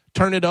bags,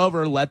 turn it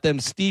over, let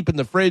them steep in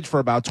the fridge for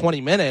about 20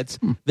 minutes.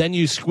 Then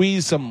you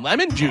squeeze some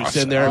lemon juice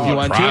in there if you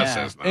want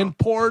process to, now. and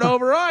pour it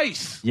over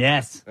ice.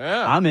 Yes.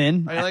 Yeah. I'm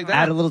in. How you like that?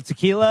 Add a little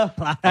tequila.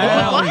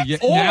 Oh, yeah,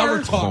 now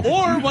we're talking.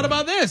 Or what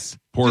about this?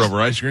 Pour it over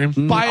ice cream.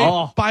 Buy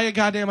a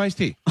goddamn iced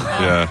tea.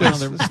 Yeah.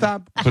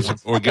 Stop.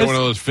 Or get one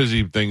of those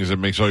fizzy things that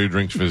makes all your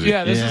drinks fizzy.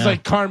 Yeah, this is Yeah.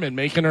 like Carmen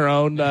making her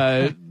own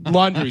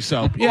laundry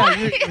soap.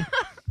 Yeah,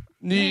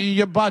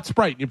 you bought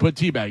Sprite and you put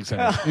tea bags in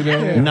it. You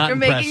know? Not You're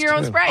making your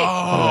own Sprite. Oh,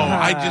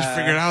 I just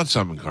figured out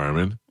something,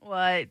 Carmen.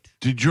 What?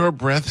 Did your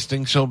breath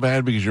stink so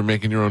bad because you're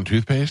making your own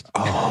toothpaste?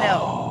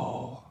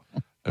 No.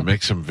 I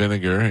make some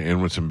vinegar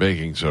in with some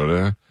baking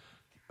soda,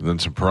 and then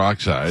some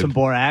peroxide Some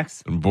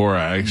borax. and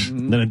borax,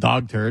 Then a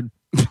dog turd.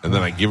 and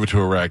then I give it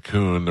to a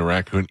raccoon. The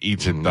raccoon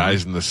eats it,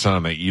 dies in the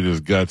sun. I eat his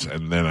guts,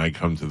 and then I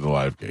come to the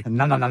live cake.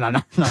 No.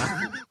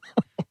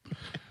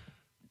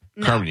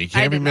 Carmen, you I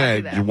can't be did not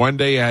do mad. that. One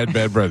day you had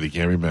bad breath. You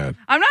can't be mad.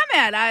 I'm not mad.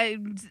 mad.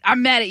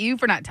 I'm mad at you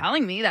for not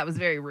telling me. That was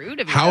very rude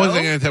of you. How was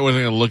I going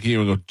to look at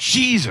you and go,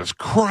 Jesus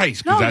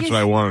Christ? Because that's what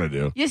I wanted to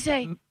do. You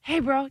say, hey,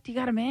 bro, do you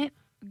got a minute?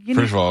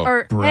 First of all,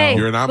 bro, hey,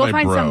 you're not go my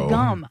find bro. some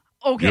gum.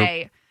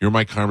 Okay. You're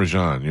my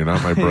Parmesan. You're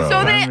not my bro.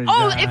 So then,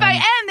 if I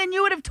am, then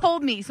you would have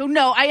told me. So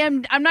no,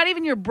 I'm not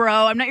even your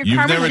bro. I'm not your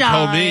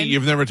Parmesan.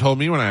 You've never told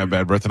me when I have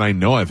bad breath, and I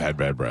know I've had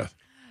bad breath.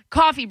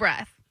 Coffee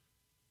breath.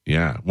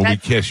 Yeah, when we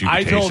kiss, you can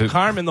I taste told it.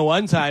 Carmen the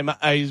one time,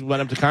 I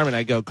went up to Carmen,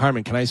 I go,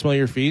 Carmen, can I smell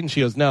your feet? And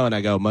she goes, no. And I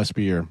go, must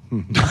be your...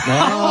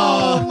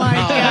 Oh, my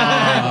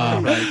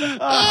God.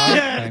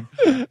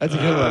 That's a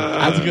good one.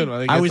 That's a good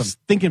one. I was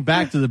thinking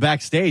back to the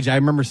backstage. I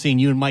remember seeing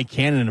you and Mike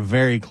Cannon in a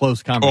very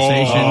close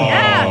conversation.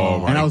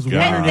 Yeah. And I was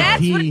wondering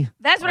if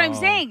That's what I'm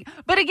saying.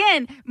 But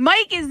again,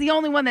 Mike is the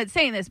only one that's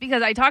saying this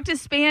because I talked to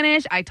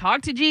Spanish, I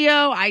talked to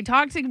Gio, I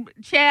talked to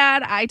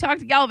Chad, I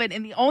talked to Galvin,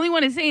 and the only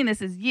one who's saying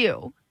this is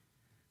you.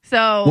 So,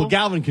 well,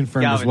 Galvin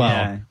confirmed as well.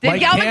 Yeah. Did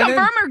Galvin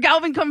confirm or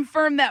Galvin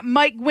confirm that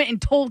Mike went and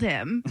told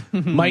him?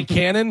 Mike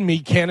Cannon,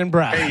 meet Cannon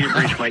Brown. Hey, you've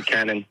reached Mike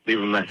Cannon.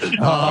 Leave a message.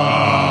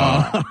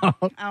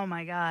 Oh,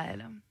 my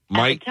God.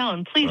 Mike, At the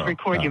tone, please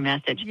record your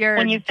message. You're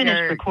When you've finished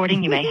jerk.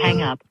 recording, you may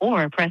hang up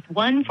or press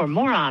 1 for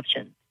more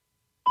options.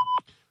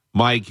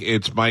 Mike,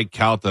 it's Mike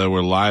Calta.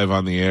 We're live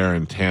on the air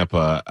in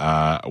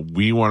Tampa.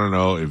 We want to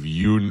know if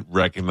you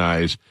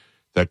recognize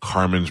that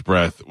Carmen's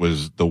breath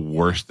was the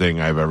worst thing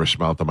I've ever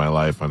smelled in my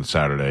life on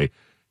Saturday.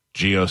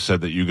 Gio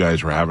said that you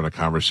guys were having a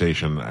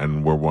conversation,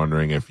 and we're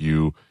wondering if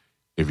you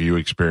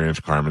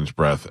experienced Carmen's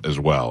breath as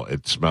well.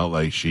 It smelled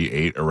like she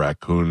ate a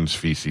raccoon's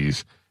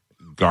feces,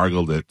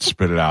 gargled it,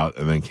 spit it out,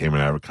 and then came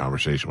and had a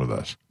conversation with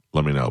us.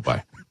 Let me know.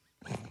 Bye.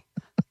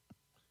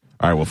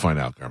 All right, we'll find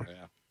out, Carmen.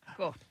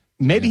 Cool.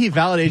 Maybe he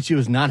validates you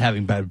as not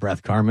having bad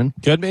breath, Carmen.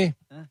 Could be.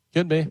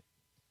 Could be.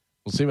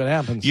 We'll see what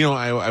happens. You know,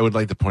 I would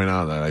like to point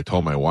out that I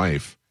told my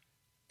wife,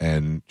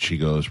 and she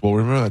goes, well,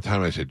 remember that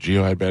time I said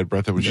Gio had bad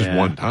breath? It was just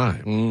one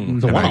time.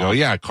 And I go,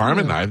 yeah,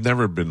 Carmen, I've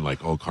never been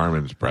like, oh,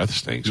 Carmen's breath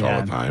stinks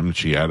all the time. And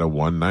she had a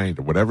one night.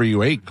 Whatever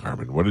you ate,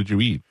 Carmen, what did you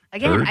eat?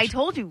 Again, Birds? I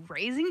told you,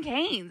 Raising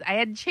Cane's. I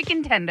had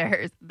chicken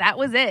tenders. That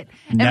was it.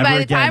 And Never by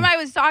the again. time I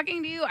was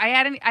talking to you, I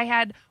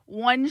had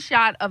one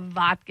shot of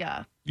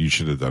vodka. You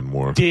should have done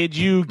more. Did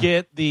you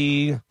get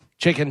the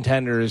chicken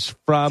tenders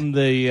from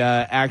the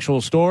actual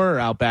store or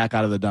out back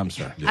out of the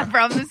dumpster?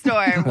 From the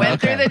store.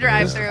 Went through the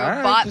drive-thru,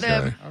 bought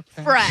them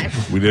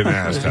fresh. We didn't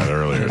ask that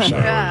earlier, so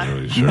Yeah. I'm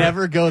really sure.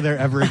 Never go there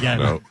ever again.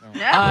 No.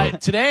 Yeah.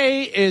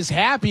 Today is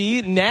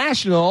Happy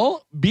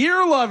National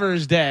Beer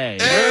Lovers Day.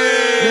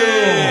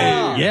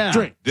 Yeah.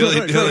 Drink,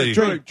 Dilly, dilly.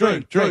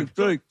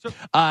 drink.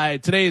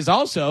 Today is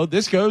also,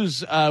 this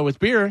goes with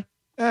beer,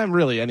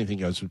 really anything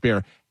goes with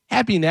beer,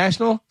 Happy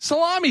National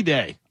Salami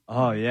Day.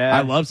 Oh, yeah.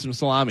 I love some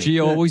salami.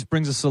 Gio always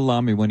brings a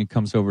salami when he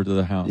comes over to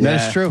the house.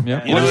 That's true.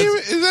 Yeah. What do you,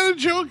 is that a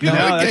joke? Is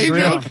that a gay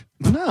joke?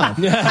 No.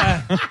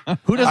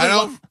 Who doesn't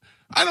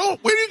I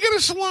don't. Where do you get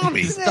a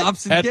salami?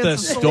 Stops and At gets the a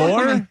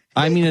store?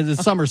 I mean, it's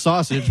a summer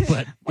sausage,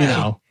 but, you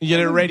know. You get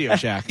it at Radio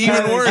Shack.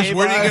 Even worse,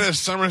 where do you get a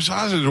summer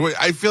sausage?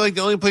 I feel like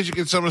the only place you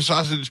get summer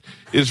sausage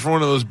is from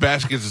one of those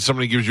baskets that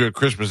somebody gives you at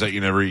Christmas that you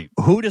never eat.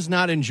 Who does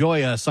not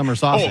enjoy a summer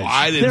sausage? Oh,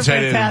 I didn't They're say I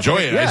didn't fantastic.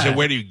 enjoy it. I Yeah. said,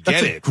 where do you get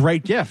That's it? a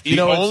great gift. The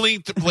only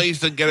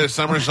place to get a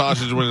summer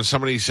sausage is when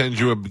somebody sends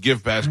you a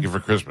gift basket for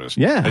Christmas.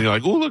 Yeah. And you're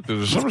like, oh, look,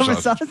 there's a summer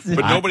sausage. sausage.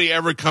 But nobody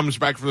ever comes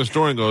back from the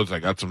store and goes, I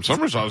got some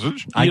summer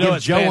sausage. I You know give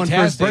what's Joe one for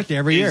his fantastic birthday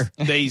every is year.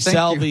 They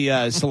sell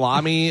the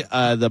salami,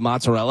 the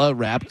mozzarella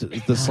wrapped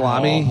the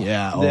salami.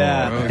 Yeah. Oh.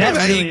 Yeah. That's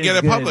how really you can get is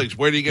at good. Publix.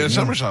 Where do you get a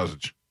summer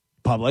sausage?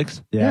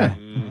 Publix. Yeah.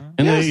 In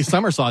the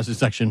summer sausage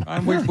section.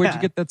 Where'd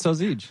you get that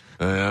sausage?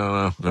 I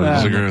don't know. I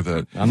disagree with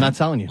that. I'm not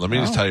telling you. Let me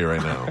just tell you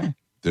right now.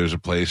 There's a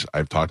place,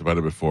 I've talked about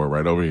it before,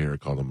 right over here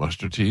called the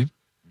Mustard Seed.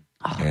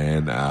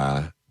 And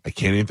I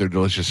can't eat their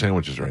delicious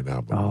sandwiches right now,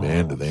 but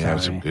man, do they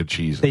have some good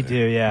cheese in They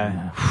there. do,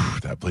 yeah.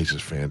 That place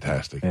is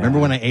fantastic. Remember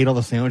when I ate all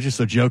the sandwiches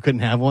so Joe couldn't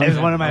have one? It was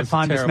one of my was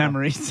fondest terrible.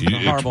 memories.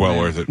 It's Horrible, well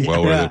man. worth it.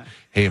 Well worth Yeah. it.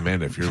 Hey,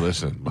 Amanda, if you're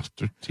listening,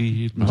 mustard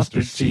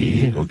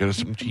seed. Go get us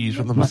some cheese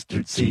from the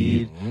mustard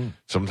seed.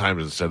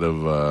 Sometimes instead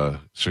of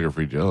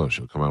sugar-free Jello,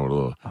 she'll come out with a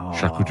little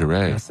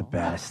charcuterie. That's the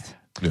best.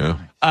 Yeah.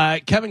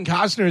 Kevin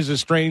Costner's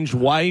estranged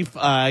wife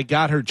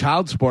got her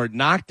child support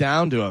knocked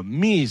down to a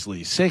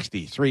measly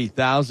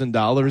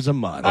 $63,000 a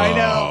month.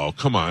 Oh,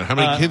 come on. How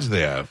many kids do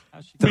they have?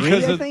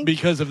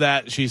 Because of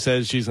that, she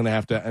says she's going to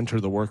have to enter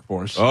the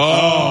workforce.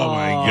 Oh,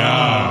 my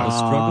God. The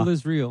struggle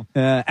is real.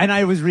 And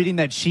I was reading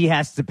that she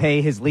has to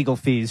pay his legal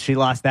fees. She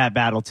lost that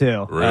battle,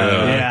 too. Really?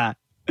 Yeah.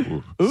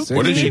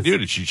 What did she do?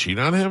 Did she cheat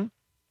on him?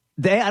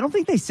 I don't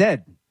think they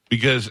said.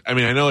 Because I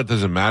mean, I know it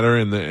doesn't matter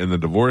in the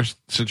divorce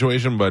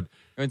situation, but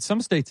In some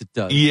states, it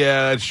does.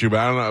 yeah, that's true. But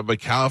I don't know. But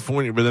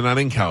California, but they're not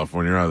in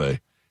California, are they?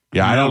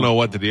 Yeah, I don't know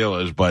what the deal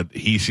is, but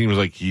he seems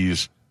like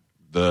he's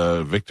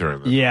the victor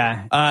in this.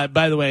 Yeah.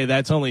 By the way,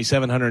 that's only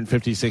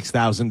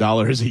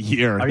 $756,000 a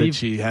year that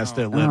she has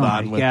to live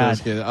on with God.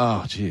 those kids.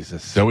 Oh,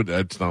 Jesus. So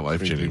that's not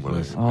life changing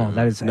money. Oh,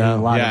 that is No,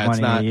 a lot yeah, of it's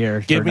money not. a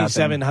year. Give for me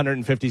nothing.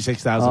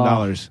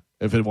 $756,000.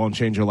 If it won't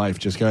change your life,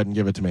 just go ahead and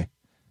give it to me.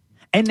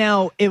 And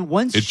now,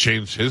 once It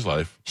changed his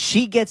life.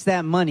 she gets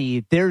that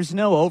money, there's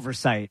no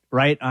oversight,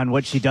 right, on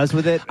what she does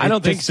with it. I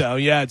don't think so.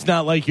 Yeah, it's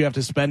not like you have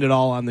to spend it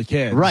all on the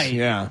kids. Right.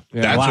 Yeah.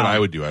 That's Wow. what I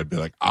would do. I'd be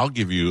like, I'll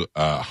give you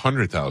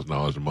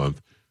 $100,000 a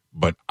month,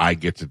 but I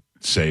get to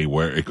say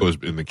where it goes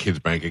in the kids'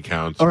 bank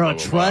accounts. Or blah, a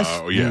blah,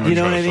 trust. blah. Yeah, You a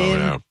know what I trust, mean?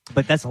 yeah.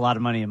 But that's a lot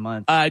of money a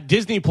month.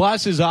 Disney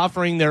Plus is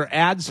offering their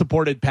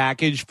ad-supported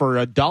package for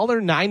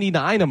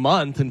 $1.99 a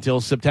month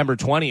until September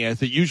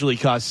 20th. It usually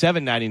costs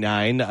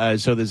 $7.99,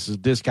 so this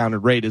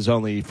discounted rate is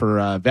only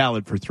for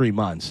valid for 3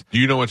 months. Do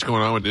you know what's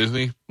going on with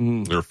Disney?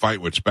 Their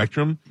fight with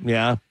Spectrum.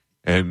 Yeah.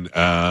 And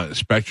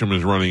Spectrum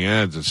is running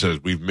ads that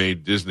says we've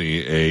made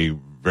Disney a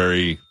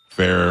very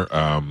fair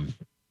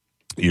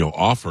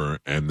offer,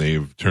 and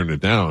they've turned it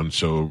down.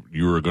 So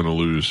you are going to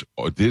lose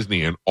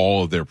Disney and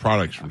all of their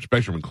products from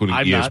Spectrum, including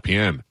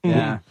ESPN.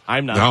 Yeah.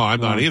 I'm not. No,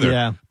 I'm not either.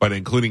 Yeah. But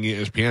including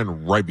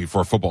ESPN right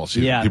before football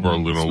season, Yeah. people are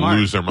going to Smart.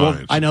 lose their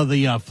minds. I know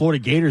the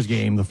Florida Gators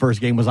game. The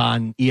first game was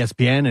on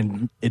ESPN,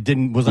 and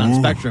it was on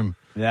Spectrum.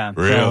 Yeah.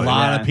 Really? So a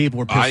lot Yeah. of people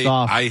were pissed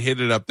off. I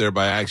hit it up there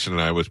by accident.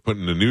 I was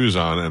putting the news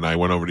on, and I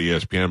went over to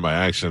ESPN by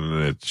accident,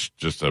 and it's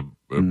just a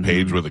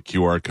page with a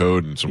QR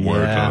code and some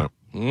words Yeah. on it.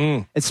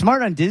 It's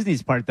smart on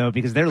Disney's part, though,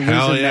 because they're losing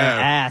Hell their yeah.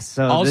 ass.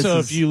 So Also,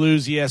 this if is- you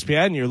lose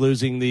ESPN, you're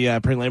losing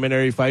the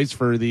preliminary fights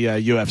for the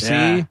UFC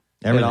Yeah. and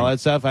Everything. all that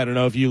stuff. I don't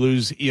know if you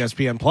lose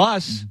ESPN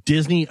Plus.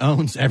 Disney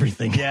owns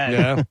everything.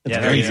 Yeah.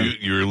 Yeah, crazy.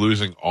 You're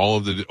losing all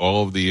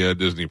of the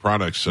Disney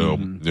products. So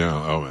yeah,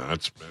 oh man,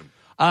 that's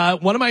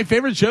One of my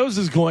favorite shows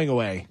is going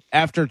away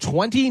after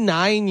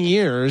 29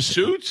 years.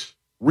 Suits.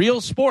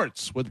 Real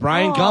Sports with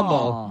Brian Aw.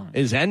 Gumbel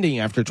is ending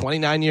after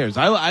 29 years.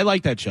 I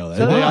like that show.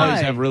 So they do always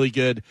I. have really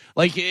good,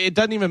 like, it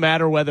doesn't even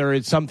matter whether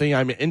it's something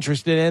I'm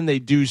interested in. They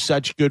do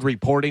such good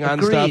reporting on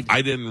Agreed. stuff.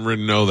 I didn't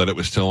really know that it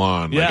was still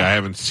on. Like Yeah. I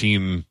haven't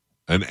seen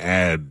an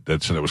ad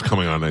that said it was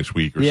coming on next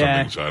week or Yeah.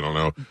 something. So I don't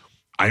know.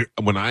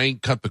 When I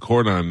cut the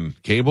cord on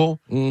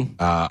cable,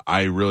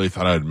 I really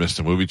thought I'd missed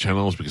the movie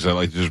channels because I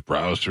like to just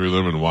browse through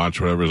them and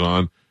watch whatever's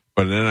on.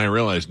 But then I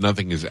realized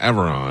nothing is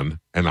ever on,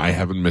 and I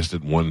haven't missed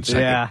it 1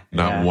 second. Yeah,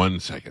 Not yeah. 1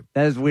 second.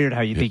 that is weird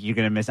how you think you're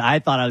going to miss. I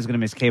thought I was going to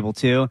miss cable,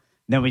 too.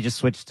 Then we just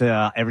switched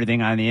to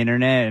everything on the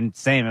internet, and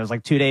same. It was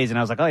like 2 days, and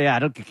I was like, oh, yeah, I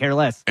don't care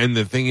less. And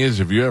the thing is,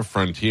 if you have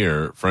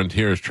Frontier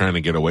is trying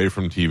to get away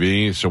from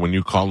TV. So when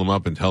you call them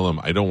up and tell them,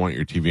 I don't want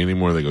your TV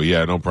anymore, they go,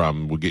 yeah, no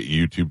problem. We'll get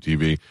you YouTube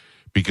TV.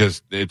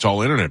 Because it's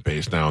all internet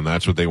based now, and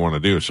that's what they want to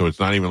do. So it's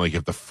not even like you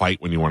have to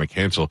fight when you want to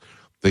cancel.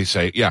 They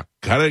say, yeah,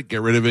 cut it,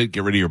 get rid of it,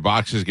 get rid of your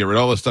boxes, get rid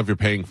of all the stuff you're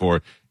paying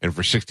for, and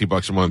for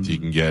 $60 a month, you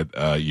can get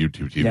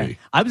YouTube TV. Yeah.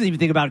 I was even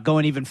thinking about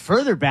going even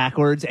further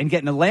backwards and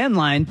getting a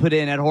landline put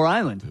in at Whore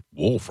Island.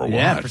 Whoa, for what?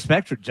 Yeah, for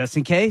Spectrum, just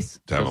in case.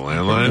 To have a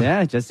landline?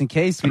 Yeah, just in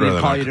case we I'd didn't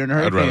rather call not- you during a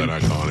I'd hurricane.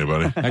 rather not call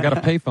anybody. I got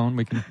a payphone.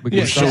 We can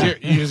Yeah, start.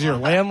 because your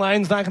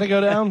landline's not going to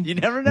go down. You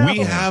never know. We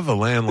have a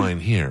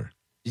landline here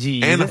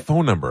Gee, and a is it?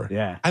 phone number.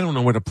 Yeah. I don't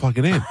know where to plug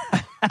it in.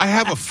 I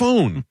have a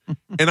phone,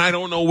 and I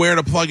don't know where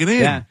to plug it in.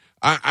 Yeah.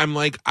 I'm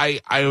like, I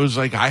was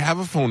like, I have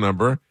a phone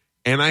number,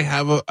 and I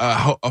have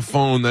a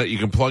phone that you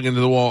can plug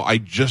into the wall. I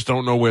just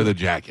don't know where the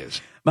jack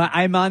is. But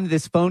I'm on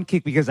this phone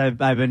kick because I've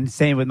been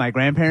staying with my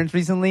grandparents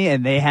recently,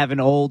 and they have an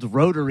old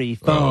rotary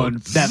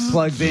phone that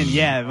plugs in.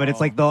 Yeah, but it's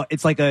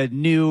like a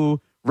new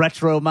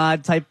retro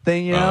mod type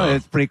thing. You know,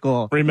 it's pretty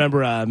cool.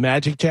 Remember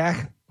Magic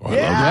Jack? Oh, I love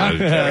Magic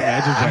Jack.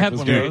 Magic Jack I had was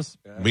one great. of those.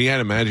 We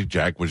had a Magic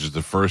Jack, which is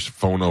the first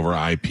phone over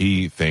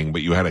IP thing,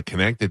 but you had to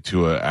connect it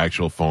to an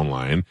actual phone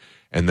line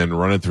and then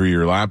run it through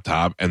your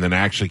laptop and then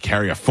actually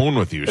carry a phone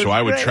with you. So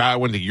I would I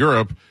went to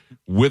Europe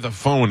with a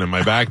phone in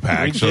my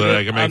backpack so that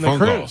I could make On the phone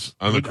cruise. calls.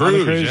 On the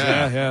cruise,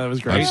 yeah, that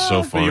was great. That's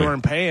so But funny. you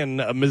weren't paying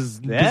a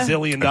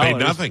bazillion I dollars. paid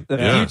nothing. The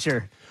Yeah.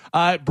 future.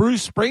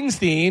 Bruce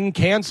Springsteen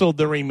canceled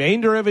the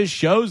remainder of his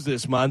shows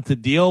this month to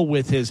deal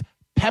with his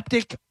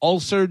peptic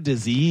ulcer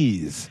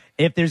disease.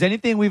 If there's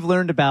anything we've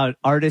learned about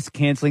artists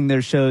canceling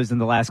their shows in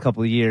the last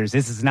couple of years,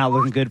 this is not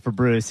looking good for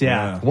Bruce.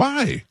 Yeah,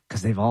 Why?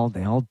 because they all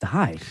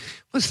died.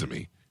 Listen to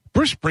me.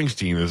 Bruce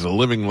Springsteen is a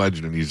living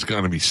legend, and he's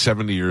going to be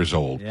 70 years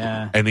old.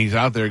 Yeah. And he's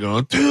out there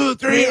going, 2,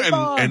 3,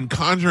 and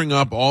conjuring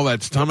up all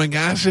that stomach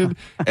acid.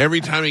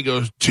 Every time he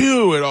goes,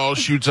 2, it all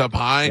shoots up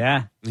high.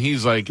 Yeah. And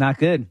he's like, Not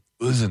good.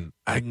 listen,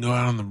 I can go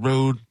out on the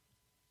road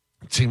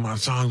and sing my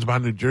songs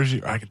about New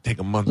Jersey, or I can take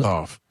a month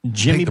off.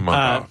 Take the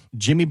month off.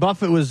 Jimmy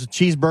Buffett was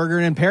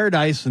cheeseburger in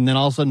paradise, and then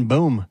all of a sudden,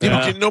 boom.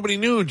 Nobody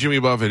knew Jimmy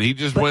Buffett. He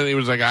just went, he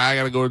was like, I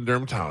got to go to the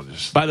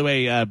dermatologist. By the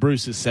way,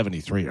 Bruce is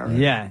 73 already.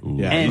 Yeah.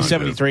 Yeah, And he's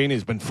 73 and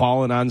he's been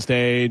falling on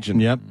stage.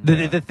 And Yep.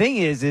 the thing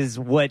is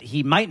what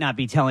he might not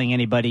be telling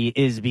anybody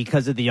is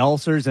because of the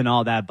ulcers and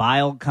all that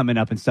bile coming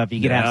up and stuff, you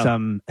could have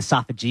some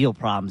esophageal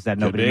problems that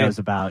nobody be. knows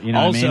about. You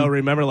know also, what I mean?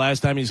 remember last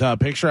time you saw a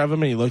picture of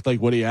him and he looked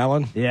like Woody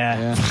Allen?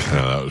 Yeah.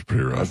 That was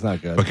pretty rough. That's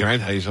not good. But can I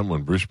tell you something?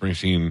 When Bruce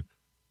Springsteen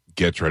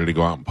gets ready to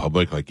go out in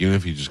public, like even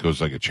if he just goes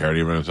to, like a charity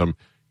event or something,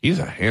 he's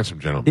a handsome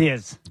gentleman. He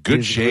is. Good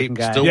He's a shape, good-looking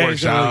guy. still Yeah, works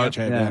he's in really out, good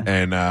shape,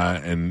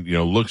 yeah. and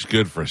looks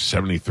good for a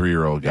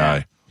 73-year-old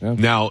guy. Yeah.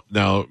 Now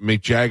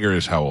Mick Jagger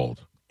is how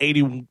old?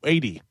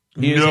 80.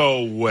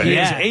 No way. He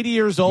is 80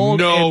 years old.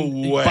 No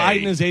and way.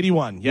 Biden is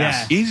 81.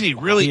 Yes. Is he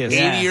really He is.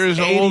 80 years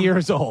old? 80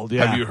 years old,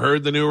 yeah. Have you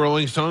heard the new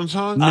Rolling Stones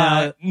song?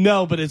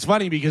 No, but it's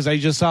funny because I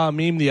just saw a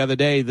meme the other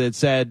day that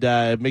said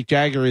Mick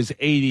Jagger is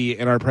 80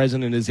 and our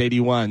president is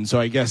 81. So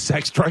I guess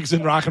sex, drugs,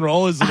 and rock and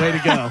roll is the way to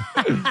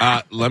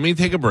go. Let me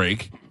take a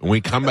break. When we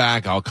come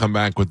back, I'll come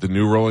back with the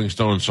new Rolling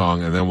Stones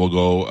song, and then we'll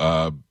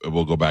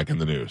go back in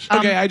the news.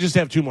 Okay, I just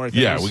have two more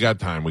things. Yeah, we got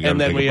time. We got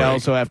and then take a we break.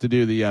 also have to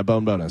do the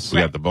bone bonus. We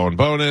got the bone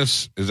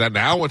bonus. Is that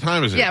now? What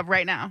time is it? Yeah,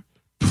 right now.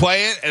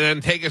 Play it and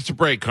then take us to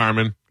break,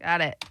 Carmen.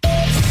 Got it.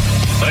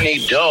 I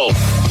need dough.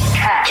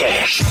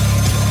 Cash.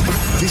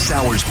 This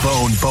hour's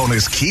bone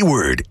bonus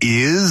keyword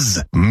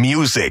is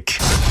music.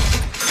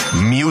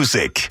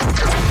 Music.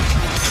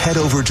 Head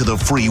over to the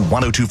free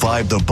 1025 The